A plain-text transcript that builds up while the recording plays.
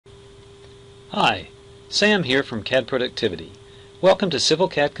Hi, Sam here from CAD Productivity. Welcome to Civil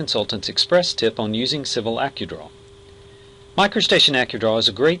CAD Consultant's Express Tip on using Civil AccuDraw. MicroStation AccuDraw is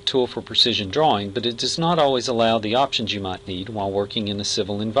a great tool for precision drawing, but it does not always allow the options you might need while working in a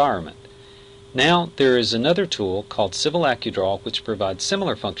civil environment. Now, there is another tool called Civil AccuDraw which provides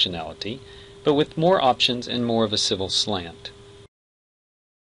similar functionality, but with more options and more of a civil slant.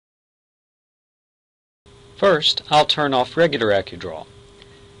 First, I'll turn off regular AccuDraw.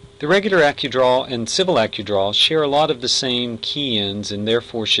 The regular AccuDraw and Civil AccuDraw share a lot of the same key ends and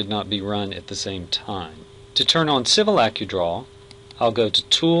therefore should not be run at the same time. To turn on Civil AccuDraw, I'll go to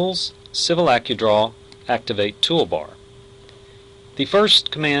Tools, Civil AccuDraw, Activate Toolbar. The first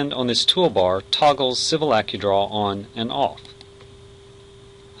command on this toolbar toggles Civil AccuDraw on and off.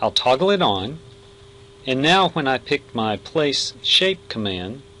 I'll toggle it on, and now when I pick my Place Shape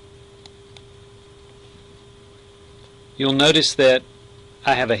command, you'll notice that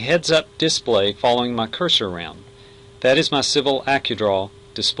I have a heads-up display following my cursor around. That is my Civil AccuDraw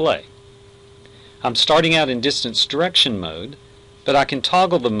display. I'm starting out in distance direction mode, but I can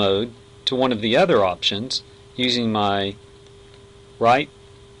toggle the mode to one of the other options using my right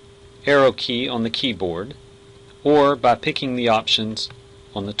arrow key on the keyboard or by picking the options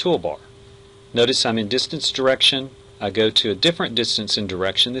on the toolbar. Notice I'm in distance direction. I go to a different distance and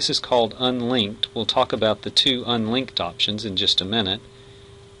direction. This is called unlinked. We'll talk about the two unlinked options in just a minute.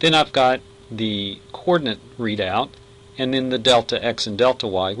 Then I've got the coordinate readout and then the delta x and delta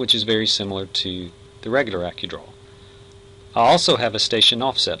y, which is very similar to the regular AccuDraw. I also have a station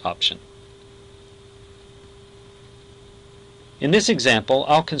offset option. In this example,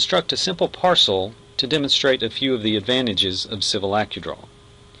 I'll construct a simple parcel to demonstrate a few of the advantages of Civil AccuDraw.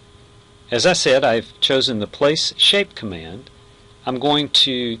 As I said, I've chosen the Place Shape command. I'm going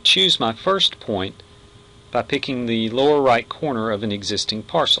to choose my first point by picking the lower right corner of an existing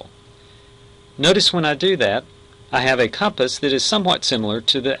parcel. Notice when I do that, I have a compass that is somewhat similar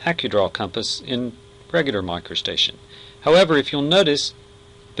to the AccuDraw compass in regular MicroStation. However, if you'll notice,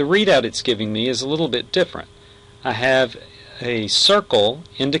 the readout it's giving me is a little bit different. I have a circle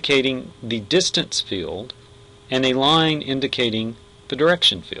indicating the distance field and a line indicating the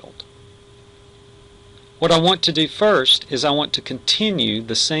direction field. What I want to do first is I want to continue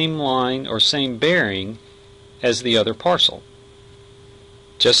the same line or same bearing as the other parcel.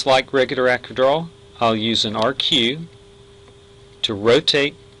 Just like regular AccuDraw, I'll use an RQ to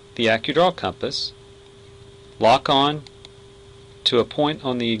rotate the AccuDraw compass, lock on to a point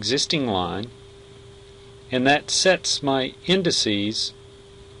on the existing line, and that sets my indices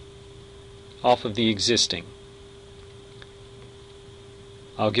off of the existing.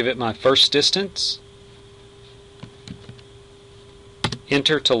 I'll give it my first distance,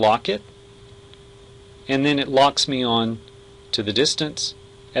 enter to lock it, and then it locks me on to the distance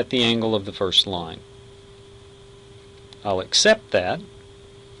at the angle of the first line. I'll accept that,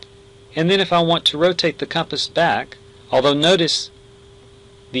 and then if I want to rotate the compass back, although notice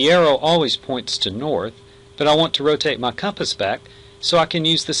the arrow always points to north, but I want to rotate my compass back so I can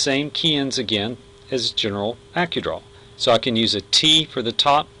use the same key ends again as general AccuDraw. So I can use a T for the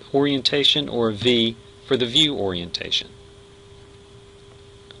top orientation or a V for the view orientation.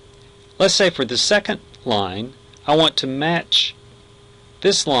 Let's say for the second line, I want to match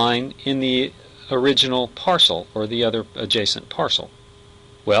this line in the original parcel or the other adjacent parcel.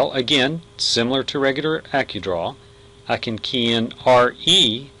 Well, again, similar to regular AccuDraw, I can key in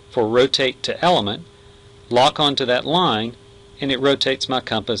RE for rotate to element, lock onto that line, and it rotates my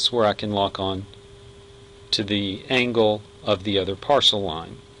compass where I can lock on to the angle of the other parcel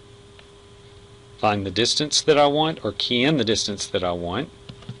line. Find the distance that I want or key in the distance that I want.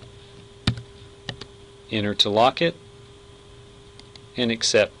 Enter to lock it, and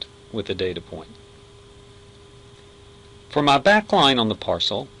accept with a data point. For my back line on the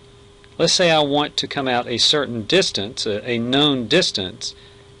parcel, let's say I want to come out a certain distance, a known distance,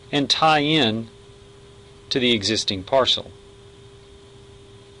 and tie in to the existing parcel.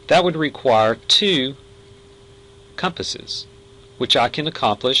 That would require two compasses, which I can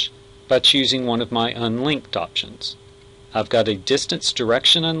accomplish by choosing one of my unlinked options. I've got a distance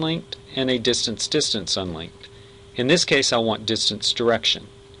direction unlinked and a distance distance unlinked. In this case I want distance direction.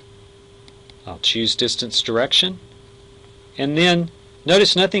 I'll choose distance direction, and then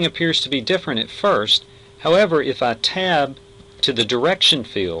notice nothing appears to be different at first. However, if I tab to the direction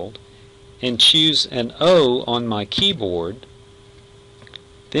field and choose an O on my keyboard,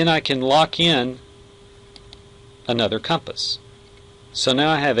 then I can lock in another compass. So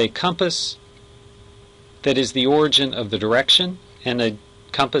now I have a compass that is the origin of the direction and a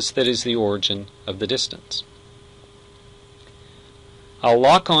compass that is the origin of the distance. I'll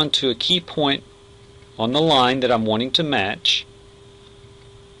lock on to a key point on the line that I'm wanting to match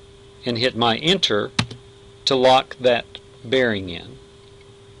and hit my enter to lock that bearing in.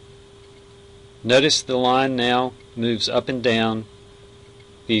 Notice the line now moves up and down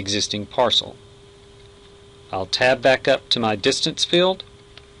the existing parcel. I'll tab back up to my distance field,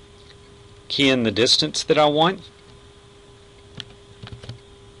 key in the distance that I want,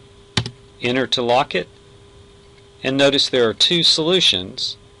 enter to lock it, and notice there are two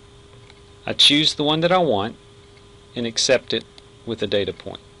solutions. I choose the one that I want and accept it with a data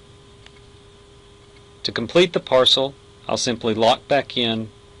point. To complete the parcel, I'll simply lock back in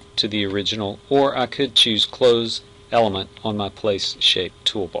to the original, or I could choose Close Element on my Place Shape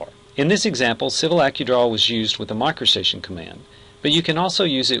toolbar. In this example, Civil AccuDraw was used with a MicroStation command, but you can also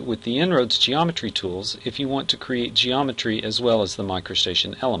use it with the En-ROADS geometry tools if you want to create geometry as well as the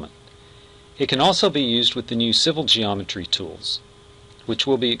MicroStation element. It can also be used with the new Civil Geometry tools, which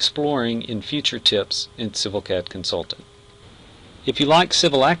we'll be exploring in future tips in CivilCAD Consultant. If you like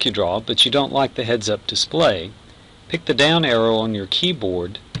Civil AccuDraw but you don't like the heads-up display, pick the down arrow on your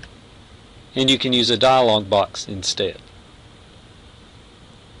keyboard and you can use a dialog box instead.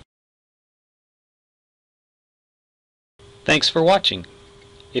 Thanks for watching.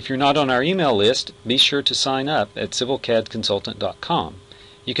 If you're not on our email list, be sure to sign up at civilcadconsultant.com.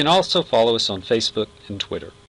 You can also follow us on Facebook and Twitter.